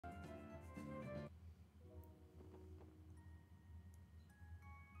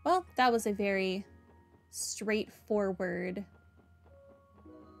Well, that was a very straightforward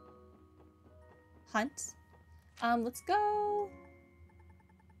hunt. Let's go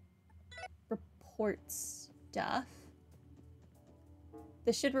report stuff.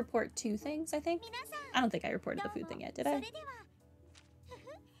 This should report 2 things, I think. I don't think I reported the food thing yet, did I?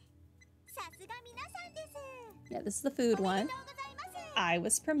 Yeah, this is the food one. I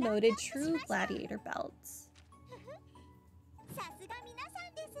was promoted True Gladiator belts.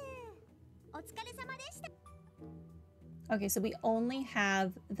 Okay, so we only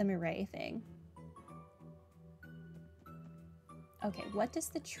have the Mireille thing. Okay, what does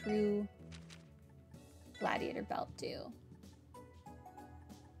the True Gladiator belt do?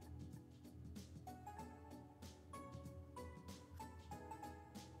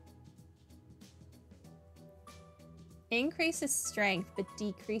 Increases strength, but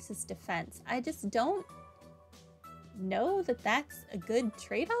decreases defense. I just don't know that that's a good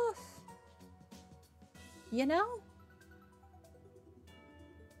trade-off. You know?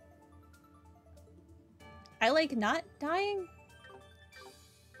 I like not dying.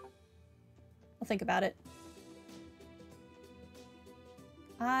 I'll think about it.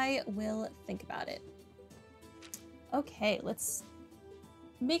 I will think about it. Okay, let's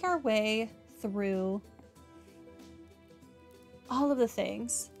make our way through all of the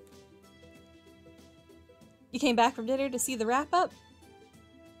things. You came back from dinner to see the wrap-up?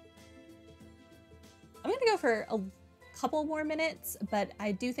 I'm gonna go for a couple more minutes, but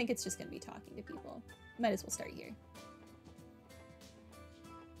I do think it's just gonna be talking to people. Might as well start here.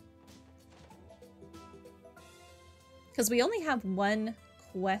 Because we only have 1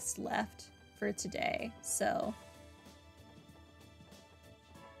 quest left for today, so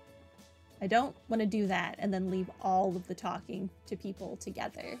I don't want to do that and then leave all of the talking to people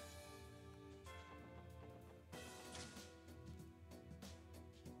together.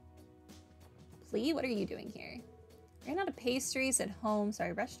 Plea, what are you doing here? Ran out of pastries at home, so I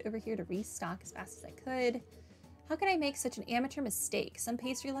rushed over here to restock as fast as I could. How could I make such an amateur mistake? Some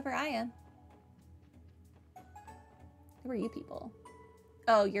pastry lover I am. Who are you people?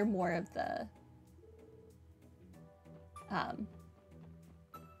 Oh, you're more of the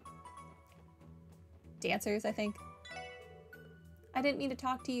dancers, I think. I didn't mean to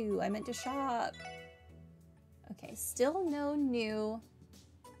talk to you. I meant to shop. Okay, still no new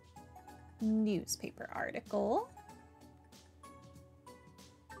newspaper article.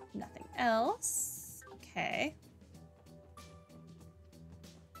 Nothing else. Okay.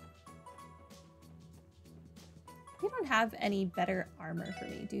 You don't have any better armor for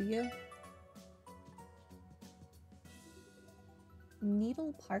me, do you?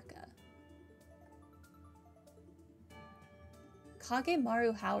 Needle parka.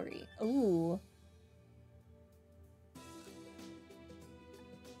 Kagemaru Haori. Ooh.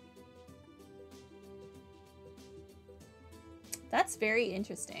 That's very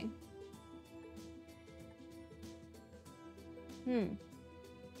interesting.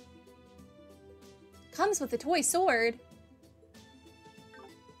 Comes with a toy sword.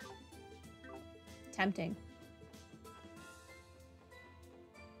 Tempting.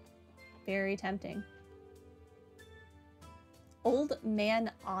 Very tempting. Old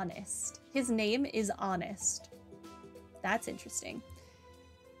Man Honest. His name is Honest. That's interesting.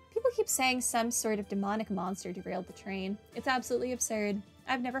 People keep saying some sort of demonic monster derailed the train. It's absolutely absurd.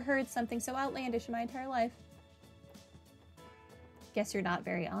 I've never heard something so outlandish in my entire life. Guess you're not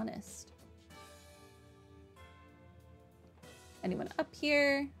very honest. Anyone up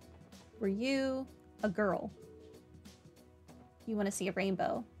here? Were you a girl? You want to see a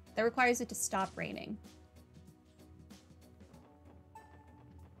rainbow. That requires it to stop raining.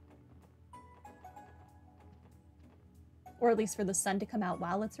 Or at least for the sun to come out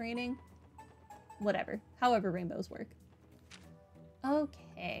while it's raining. Whatever. However rainbows work.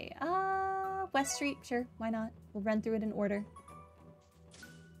 Okay. West Street. Sure. Why not? We'll run through it in order.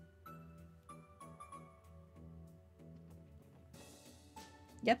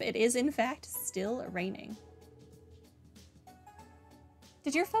 Yep, it is in fact still raining.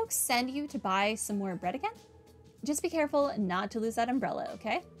 Did your folks send you to buy some more bread again? Just be careful not to lose that umbrella,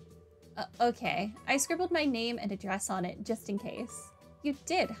 okay? Okay. I scribbled my name and address on it just in case. You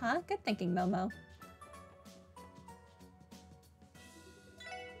did, huh? Good thinking, Momo.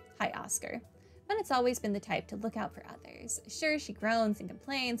 Hi, Oscar. Bennett's always been the type to look out for others. Sure, she groans and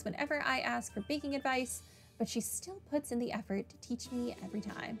complains whenever I ask for baking advice, but she still puts in the effort to teach me every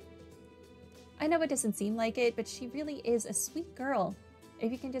time. I know it doesn't seem like it, but she really is a sweet girl.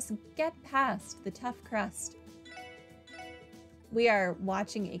 If you can just get past the tough crust. We are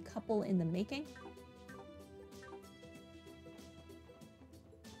watching a couple in the making.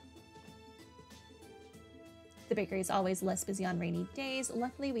 The bakery is always less busy on rainy days.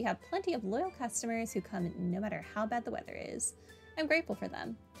 Luckily, we have plenty of loyal customers who come no matter how bad the weather is. I'm grateful for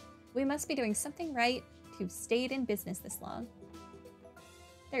them. We must be doing something right to have stayed in business this long.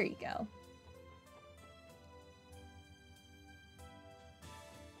 There you go.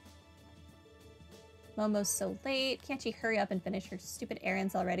 Momo's so late. Can't she hurry up and finish her stupid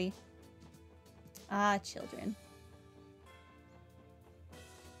errands already? Ah, children.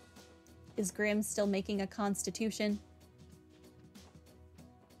 Is Grimm still making a constitution?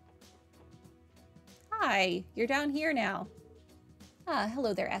 Hi, you're down here now. Ah,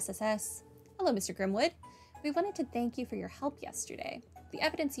 hello there, SSS. Hello, Mr. Grimwood. We wanted to thank you for your help yesterday. The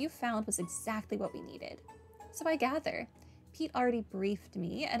evidence you found was exactly what we needed. So I gather. Pete already briefed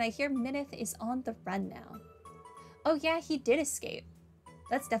me, and I hear Minith is on the run now. Oh yeah, he did escape.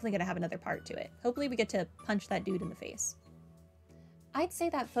 That's definitely gonna have another part to it. Hopefully we get to punch that dude in the face. I'd say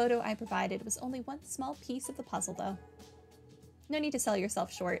that photo I provided was only one small piece of the puzzle, though. No need to sell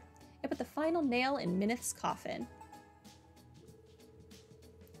yourself short. It put the final nail in Minith's coffin.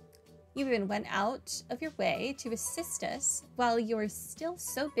 You even went out of your way to assist us while you're still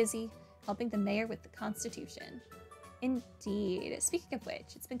so busy helping the mayor with the Constitution. Indeed. Speaking of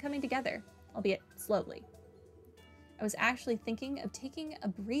which, it's been coming together, albeit slowly. I was actually thinking of taking a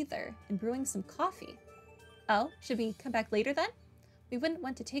breather and brewing some coffee. Oh, should we come back later then? We wouldn't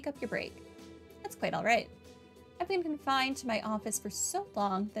want to take up your break. That's quite all right. I've been confined to my office for so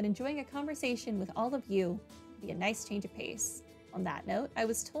long that enjoying a conversation with all of you would be a nice change of pace. On that note, I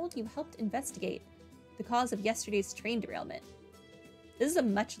was told you helped investigate the cause of yesterday's train derailment. This is a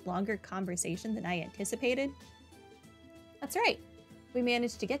much longer conversation than I anticipated. That's right. We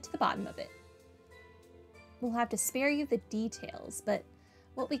managed to get to the bottom of it. We'll have to spare you the details, but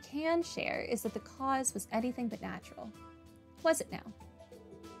what we can share is that the cause was anything but natural. Was it now?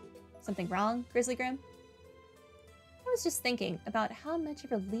 Something wrong, Grizzly Grim? I was just thinking about how much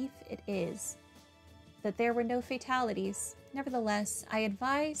of a relief it is that there were no fatalities. Nevertheless, I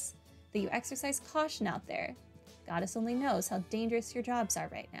advise that you exercise caution out there. Goddess only knows how dangerous your jobs are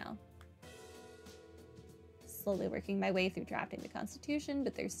right now. Slowly working my way through drafting the Constitution,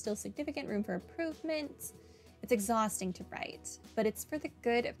 but there's still significant room for improvement. It's exhausting to write, but it's for the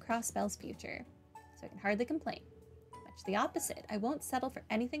good of Crossbell's future, so I can hardly complain. Much the opposite, I won't settle for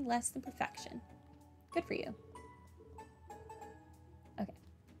anything less than perfection. Good for you. Okay,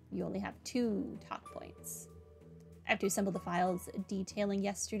 you only have 2 talk points. I have to assemble the files detailing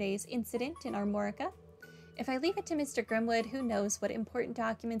yesterday's incident in Armorica. If I leave it to Mr. Grimwood, who knows what important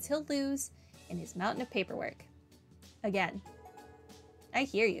documents he'll lose in his mountain of paperwork. Again, I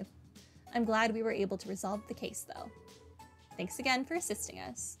hear you. I'm glad we were able to resolve the case, though. Thanks again for assisting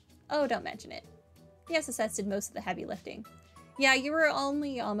us. Oh, don't mention it. The SSS did most of the heavy lifting. Yeah, you were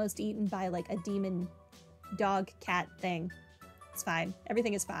only almost eaten by, like, a demon dog cat thing. It's fine.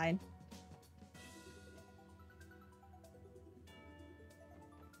 Everything is fine.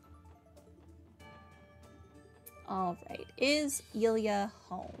 All right. Is Elie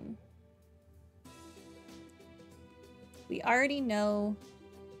home? We already know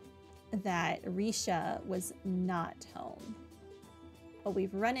that Rixia was not home, but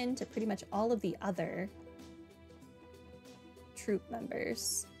we've run into pretty much all of the other troop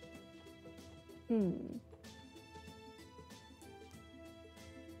members.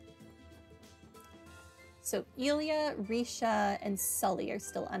 So Elie, Rixia, and Sully are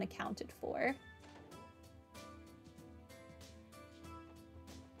still unaccounted for.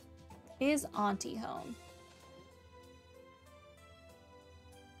 Is Auntie home?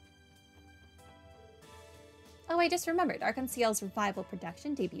 Oh, I just remembered. Arkham CL's Revival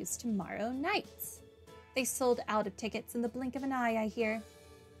production debuts tomorrow night. They sold out of tickets in the blink of an eye, I hear.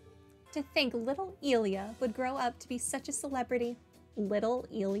 To think little Elie would grow up to be such a celebrity. Little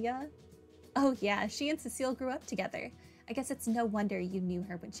Elie? Oh yeah, she and Cecile grew up together. I guess it's no wonder you knew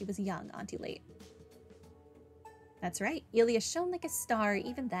her when she was young, Auntie Late. That's right, Elie shone like a star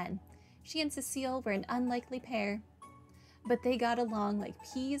even then. She and Cecile were an unlikely pair. But they got along like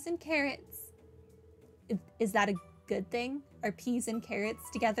peas and carrots. Is that a good thing? Are peas and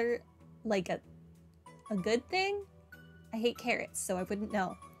carrots together like a good thing? I hate carrots, so I wouldn't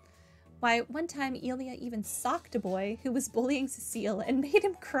know. Why, one time Elie even socked a boy who was bullying Cecile and made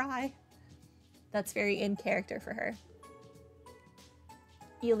him cry. That's very in character for her.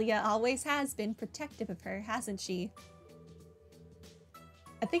 Elie always has been protective of her, hasn't she?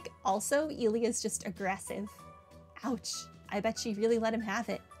 I think also Elie is just aggressive. Ouch. I bet she really let him have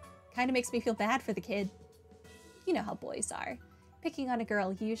it. Kinda makes me feel bad for the kid. You know how boys are. Picking on a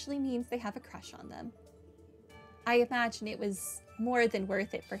girl usually means they have a crush on them. I imagine it was more than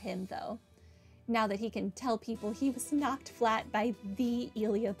worth it for him, though. now that he can tell people he was knocked flat by the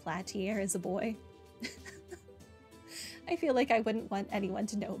Elie Platier as a boy. I feel like I wouldn't want anyone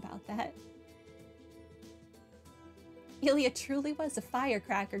to know about that. Elie truly was a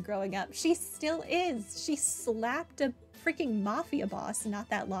firecracker growing up. She still is. She slapped a freaking mafia boss not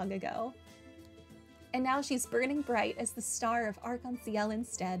that long ago. And now she's burning bright as the star of Arc-en-Ciel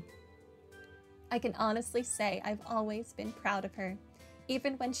instead. I can honestly say I've always been proud of her,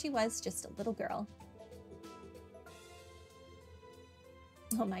 even when she was just a little girl.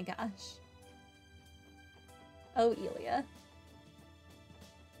 Oh my gosh. Oh, Elie.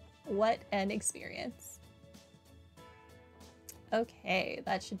 What an experience. Okay,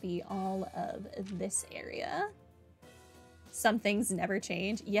 that should be all of this area. Some things never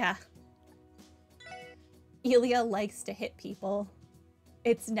change. Yeah. Elie likes to hit people.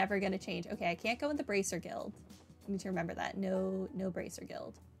 It's never gonna change. Okay, I can't go in the Bracer Guild. I need to remember that. No Bracer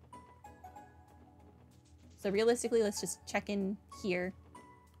Guild. So realistically, let's just check in here.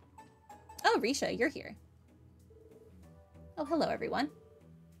 Oh, Rixia, you're here. Oh, hello, everyone.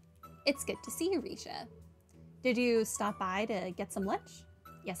 It's good to see you, Rixia. Did you stop by to get some lunch?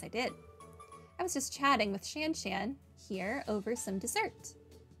 Yes, I did. I was just chatting with Shanshan here over some dessert.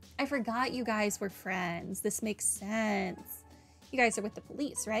 I forgot you guys were friends. This makes sense. You guys are with the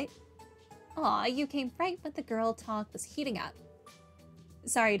police, right? Aw, you came right when the girl talk was heating up.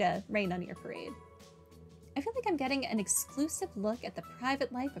 Sorry to rain on your parade. I feel like I'm getting an exclusive look at the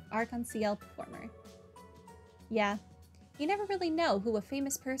private life of Arc-en-Ciel performer. Yeah, you never really know who a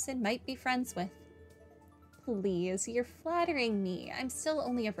famous person might be friends with. Please, you're flattering me. I'm still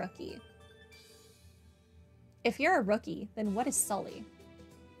only a rookie. If you're a rookie, then what is Sully?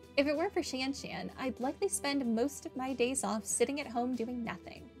 If it weren't for Shanshan, I'd likely spend most of my days off sitting at home doing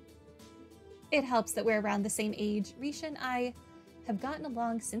nothing. It helps that we're around the same age. Rixia and I have gotten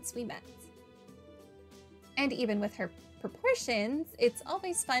along since we met. And even with her proportions, it's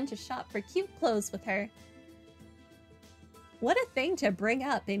always fun to shop for cute clothes with her. What a thing to bring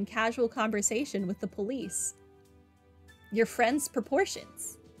up in casual conversation with the police. Your friend's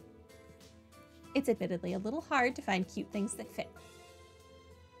proportions. It's admittedly a little hard to find cute things that fit.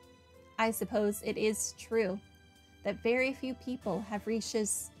 I suppose it is true that very few people have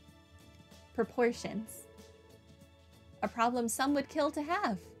Rixia's proportions. A problem some would kill to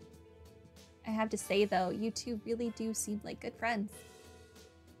have. I have to say though, you two really do seem like good friends.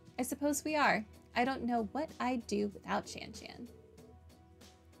 I suppose we are. I don't know what I'd do without Shanshan.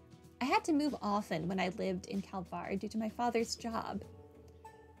 I had to move often when I lived in Calvar due to my father's job.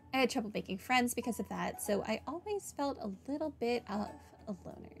 I had trouble making friends because of that, so I always felt a little bit of a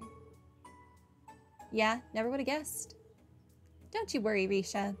loner. Yeah, never would have guessed. Don't you worry,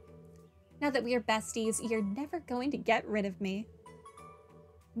 Rixia. Now that we are besties, you're never going to get rid of me.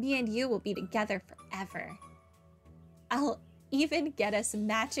 Me and you will be together forever. I'll even get us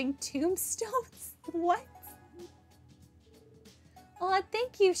matching tombstones. What? Aw,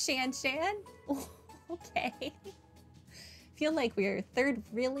 thank you, Shanshan. Oh, okay. Feel like we're third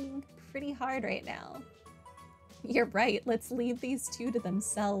reeling pretty hard right now. You're right, let's leave these two to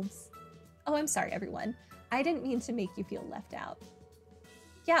themselves. Oh, I'm sorry, everyone. I didn't mean to make you feel left out.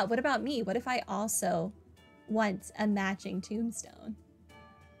 Yeah, what about me? What if I also want a matching tombstone?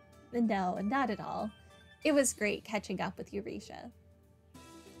 No, not at all. It was great catching up with you, Rixia.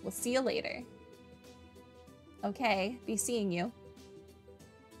 We'll see you later. Okay, be seeing you.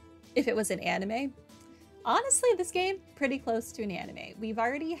 If it was an anime. Honestly, this game, pretty close to an anime. We've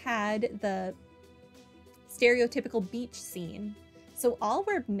already had the stereotypical beach scene. So all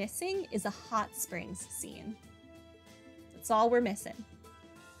we're missing is a hot springs scene. That's all we're missing.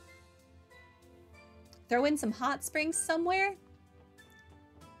 Throw in some hot springs somewhere.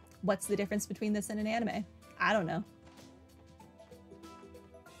 What's the difference between this and an anime? I don't know.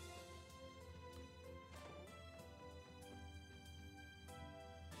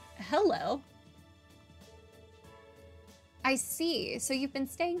 Hello. I see. So you've been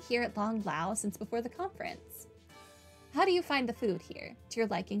staying here at Long Lao since before the conference. How do you find the food here? To your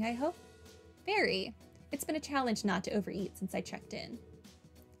liking, I hope? Very. It's been a challenge not to overeat since I checked in.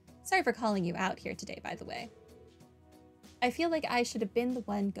 Sorry for calling you out here today, by the way. I feel like I should have been the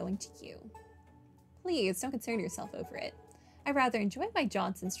one going to you. Please, don't concern yourself over it. I rather enjoy my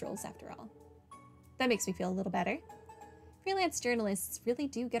Johnson strolls after all. That makes me feel a little better. Freelance journalists really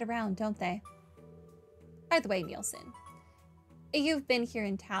do get around, don't they? By the way, Nielsen, you've been here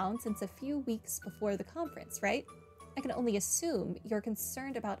in town since a few weeks before the conference, right? I can only assume you're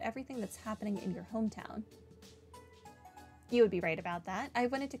concerned about everything that's happening in your hometown. You would be right about that. I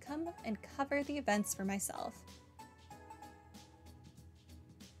wanted to come and cover the events for myself.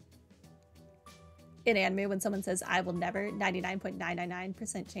 in anime when someone says, I will never,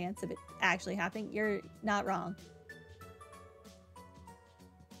 99.999% chance of it actually happening, you're not wrong.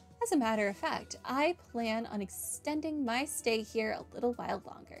 As a matter of fact, I plan on extending my stay here a little while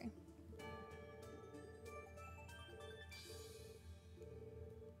longer.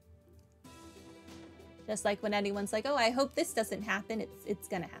 Just like when anyone's like, oh, I hope this doesn't happen, it's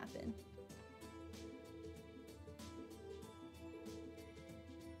gonna happen.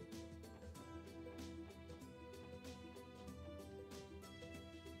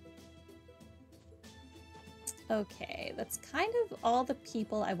 Okay, that's kind of all the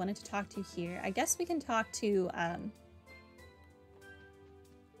people I wanted to talk to here. I guess we can talk to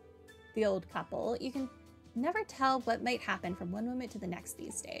the old couple. You can never tell what might happen from one moment to the next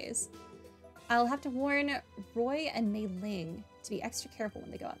these days. I'll have to warn Roy and Mei Ling to be extra careful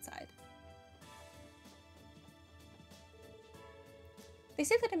when they go outside. They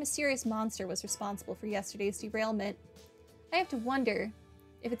say that a mysterious monster was responsible for yesterday's derailment. I have to wonder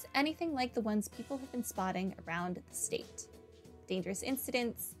if it's anything like the ones people have been spotting around the state. Dangerous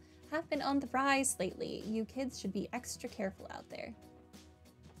incidents have been on the rise lately. You kids should be extra careful out there.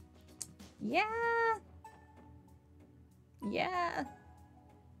 Yeah. Yeah.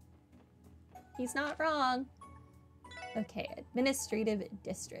 He's not wrong. Okay, administrative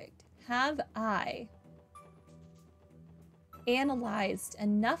district. Have I analyzed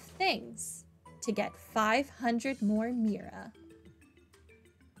enough things to get 500 more Mira?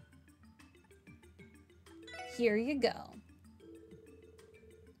 Here you go.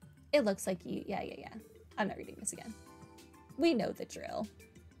 It looks like you, yeah. I'm not reading this again. We know the drill.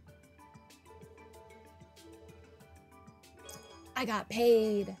 I got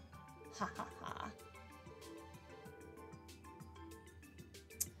paid. Ha ha ha.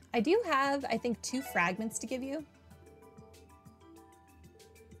 I do have, I think, 2 fragments to give you.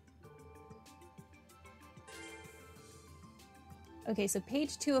 Okay, so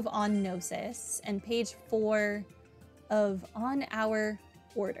page 2 of On Gnosis and page 4 of On Our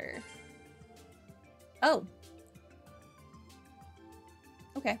Order. Oh.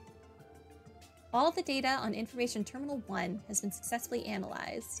 Okay. All the data on Information Terminal 1 has been successfully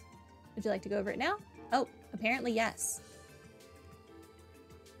analyzed. Would you like to go over it now? Oh, apparently yes.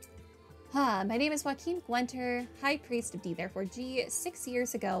 My name is Joaquin Gwenter, High Priest of D-Therefore-G. 6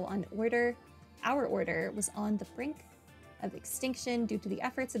 years ago, our order was on the brink of extinction due to the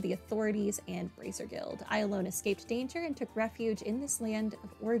efforts of the authorities and Bracer Guild. I alone escaped danger and took refuge in this land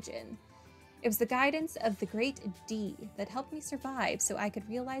of origin. It was the guidance of the great D that helped me survive so I could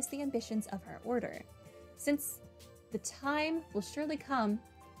realize the ambitions of our order. Since the time will surely come,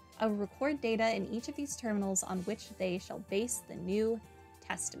 I will record data in each of these terminals on which they shall base the new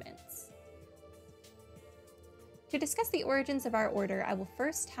testaments. To discuss the origins of our order, I will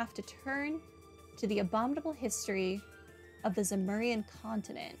first have to turn to the abominable history of the Zemurian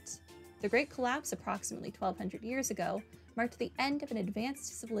continent. The Great Collapse approximately 1200 years ago marked the end of an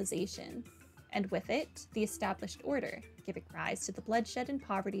advanced civilization, and with it, the established order, giving rise to the bloodshed and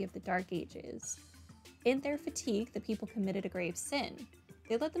poverty of the Dark Ages. In their fatigue, the people committed a grave sin.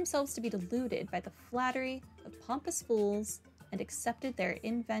 They let themselves to be deluded by the flattery of pompous fools and accepted their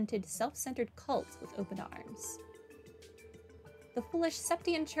invented self-centered cult with open arms. The foolish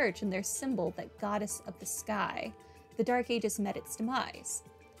Septian Church and their symbol, that goddess of the sky, the Dark Ages met its demise,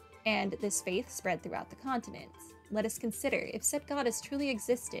 and this faith spread throughout the continents. Let us consider, if said goddess truly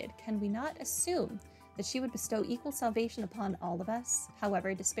existed, can we not assume that she would bestow equal salvation upon all of us?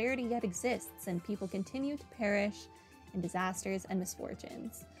 However, disparity yet exists, and people continue to perish in disasters and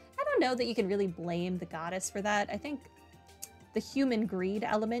misfortunes. I don't know that you can really blame the goddess for that. I think the human greed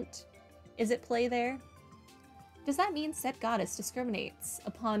element is at play there. Does that mean said goddess discriminates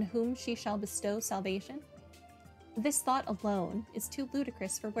upon whom she shall bestow salvation? This thought alone is too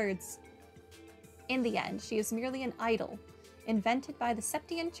ludicrous for words. In the end, she is merely an idol, invented by the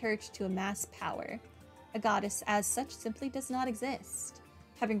Septian Church to amass power. A goddess as such simply does not exist.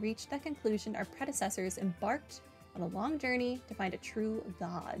 Having reached that conclusion, our predecessors embarked on a long journey to find a true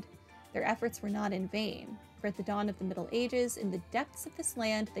god. Their efforts were not in vain, for at the dawn of the Middle Ages, in the depths of this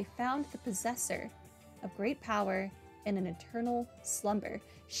land, they found the possessor of great power in an eternal slumber.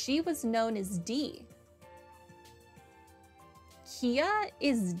 She was known as D. Kia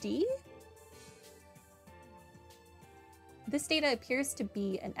is D? This data appears to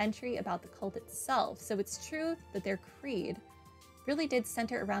be an entry about the cult itself, so it's true that their creed really did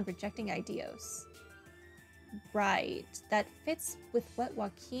center around rejecting Idios. Right, that fits with what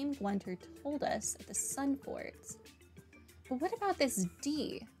Joaquin Gwenter told us at the Sun Fort. But what about this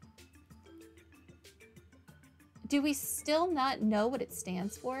D? Do we still not know what it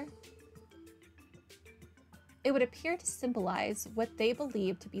stands for? It would appear to symbolize what they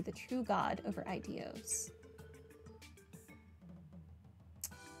believe to be the true god over Idios.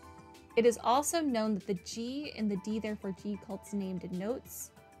 It is also known that the G in the D therefore G cult's name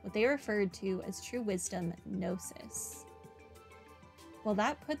denotes what they referred to as true wisdom, gnosis. Well,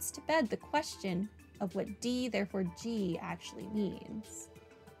 that puts to bed the question of what D therefore G actually means.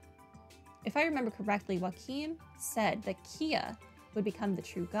 If I remember correctly, Joachim said that Kia would become the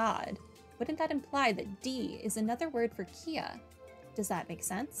true god. Wouldn't that imply that D is another word for Kia? Does that make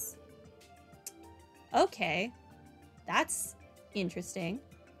sense? Okay, that's interesting.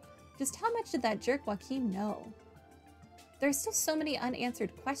 Just how much did that jerk Joachim know? There's still so many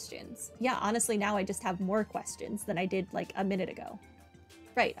unanswered questions. Yeah, honestly, now I just have more questions than I did like a minute ago.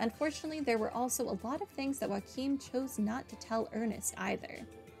 Right, unfortunately, there were also a lot of things that Joachim chose not to tell Ernest either.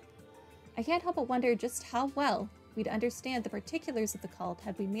 I can't help but wonder just how well we'd understand the particulars of the cult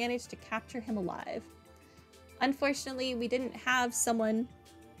had we managed to capture him alive. Unfortunately, we didn't have someone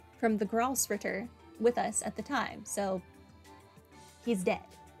from the Gralsritter with us at the time, so he's dead.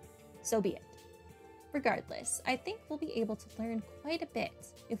 So be it. Regardless, I think we'll be able to learn quite a bit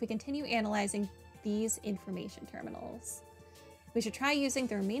if we continue analyzing these information terminals. We should try using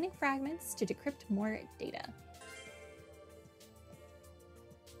the remaining fragments to decrypt more data.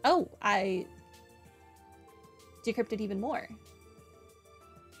 Oh, I decrypted even more.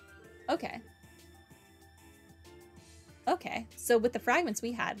 Okay. Okay, so with the fragments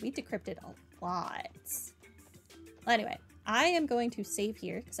we had, we decrypted a lot. Well, anyway, I am going to save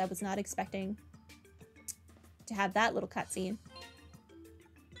here because I was not expecting to have that little cutscene.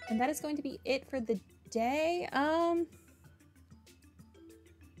 And that is going to be it for the day.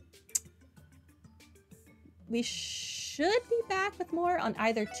 We should be back with more on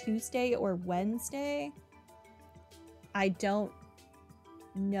either Tuesday or Wednesday. I don't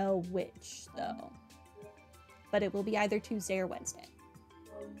know which, though. But it will be either Tuesday or Wednesday.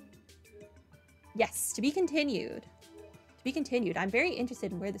 Yes, to be continued. To be continued. I'm very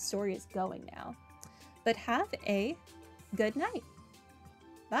interested in where the story is going now. But have a good night.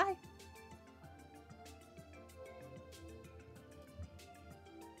 Bye.